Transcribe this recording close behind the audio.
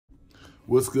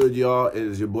What's good, y'all? It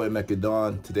is your boy Mekka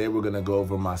Don. Today we're going to go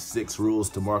over my 6 rules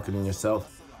to marketing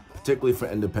yourself, particularly for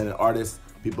independent artists.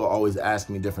 People always ask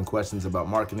me different questions about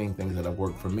marketing, things that have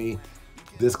worked for me.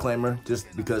 Disclaimer, just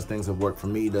because things have worked for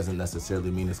me doesn't necessarily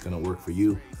mean it's going to work for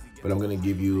you, but I'm going to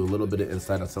give you a little bit of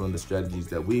insight on some of the strategies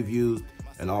that we've used,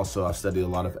 and also I've studied a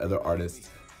lot of other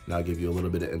artists, and I'll give you a little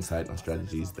bit of insight on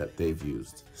strategies that they've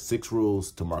used. 6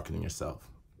 rules to marketing yourself.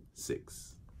 6.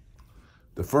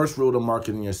 The first rule to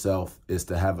marketing yourself is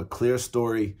to have a clear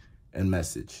story and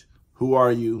message. Who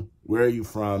are you? Where are you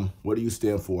from? What do you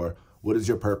stand for? What is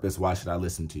your purpose? Why should I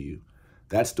listen to you?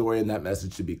 That story and that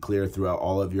message should be clear throughout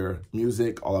all of your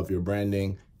music, all of your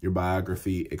branding, your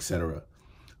biography, etc.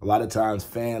 A lot of times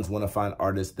fans want to find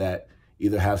artists that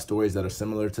either have stories that are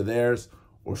similar to theirs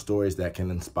or stories that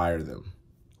can inspire them.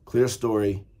 Clear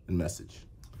story and message.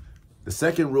 The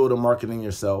second rule to marketing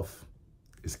yourself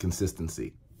is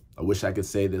consistency. I wish I could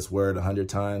say this word 100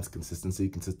 times. Consistency,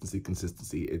 consistency,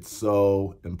 consistency. It's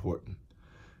so important.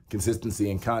 Consistency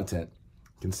in content,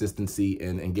 consistency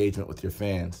in engagement with your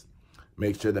fans.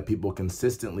 Make sure that people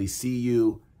consistently see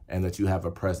you and that you have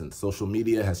a presence. Social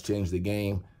media has changed the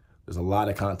game. There's a lot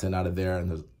of content out there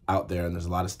and there's a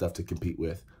lot of stuff to compete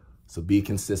with. So be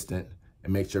consistent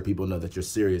and make sure people know that you're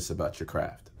serious about your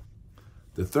craft.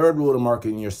 The third rule to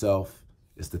marketing yourself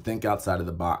is to think outside of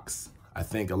the box. I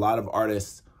think a lot of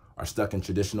artists are stuck in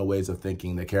traditional ways of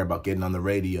thinking. They care about getting on the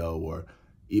radio or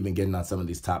even getting on some of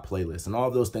these top playlists. And all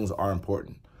of those things are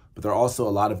important. But there are also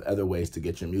a lot of other ways to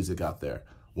get your music out there.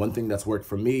 One thing that's worked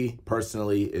for me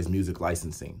personally is music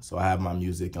licensing. So I have my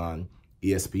music on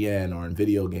ESPN or in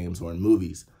video games or in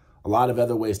movies. A lot of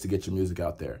other ways to get your music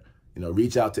out there. You know,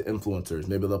 reach out to influencers.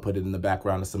 Maybe they'll put it in the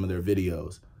background of some of their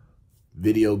videos.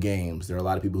 Video games. There are a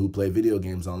lot of people who play video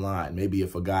games online. Maybe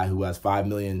if a guy who has 5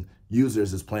 million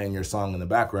users is playing your song in the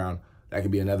background, that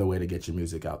could be another way to get your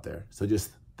music out there. So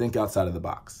just think outside of the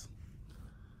box.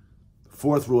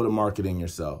 Fourth rule to marketing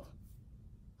yourself,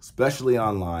 especially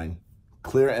online,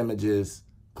 clear images,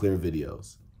 clear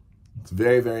videos. It's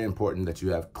very, very important that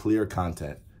you have clear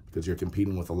content because you're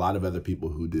competing with a lot of other people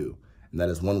who do. And that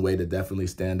is one way to definitely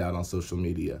stand out on social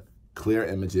media. Clear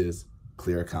images,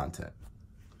 clear content.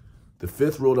 The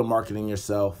fifth rule to marketing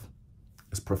yourself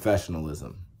is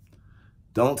professionalism.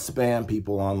 Don't spam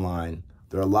people online.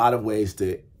 There are a lot of ways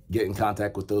to get in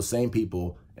contact with those same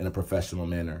people in a professional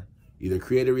manner. Either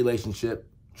create a relationship,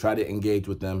 try to engage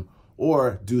with them,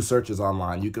 or do searches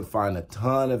online. You can find a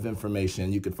ton of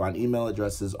information. You can find email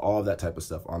addresses, all of that type of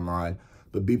stuff online.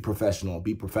 But be professional.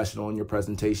 Be professional in your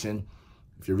presentation.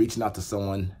 If you're reaching out to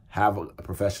someone, have a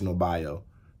professional bio.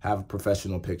 Have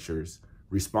professional pictures.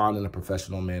 Respond in a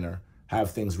professional manner.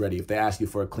 Have things ready. If they ask you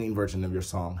for a clean version of your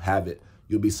song, have it.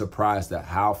 You'll be surprised at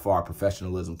how far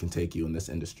professionalism can take you in this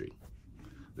industry.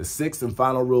 The sixth and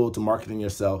final rule to marketing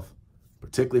yourself,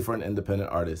 particularly for an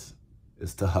independent artist,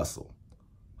 is to hustle.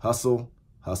 Hustle,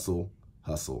 hustle,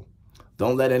 hustle.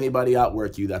 Don't let anybody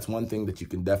outwork you. That's one thing that you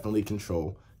can definitely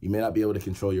control. You may not be able to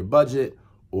control your budget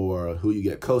or who you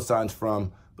get cosigns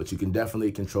from, but you can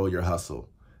definitely control your hustle.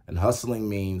 And hustling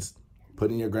means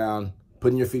putting your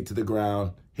feet to the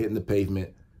ground, hitting the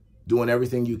pavement, doing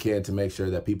everything you can to make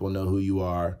sure that people know who you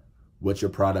are, what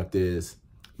your product is,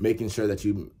 making sure that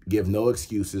you give no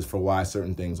excuses for why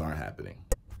certain things aren't happening.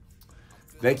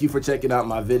 Thank you for checking out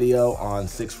my video on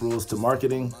 6 rules to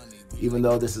marketing. Even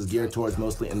though this is geared towards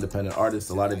mostly independent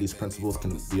artists, a lot of these principles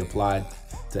can be applied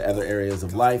to other areas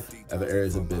of life, other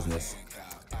areas of business.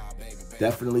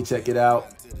 Definitely check it out.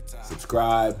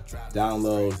 Subscribe,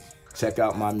 download, check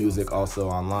out my music also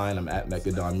online. I'm at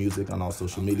Mekka Don Music on all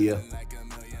social media.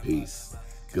 Peace.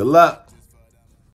 Good luck.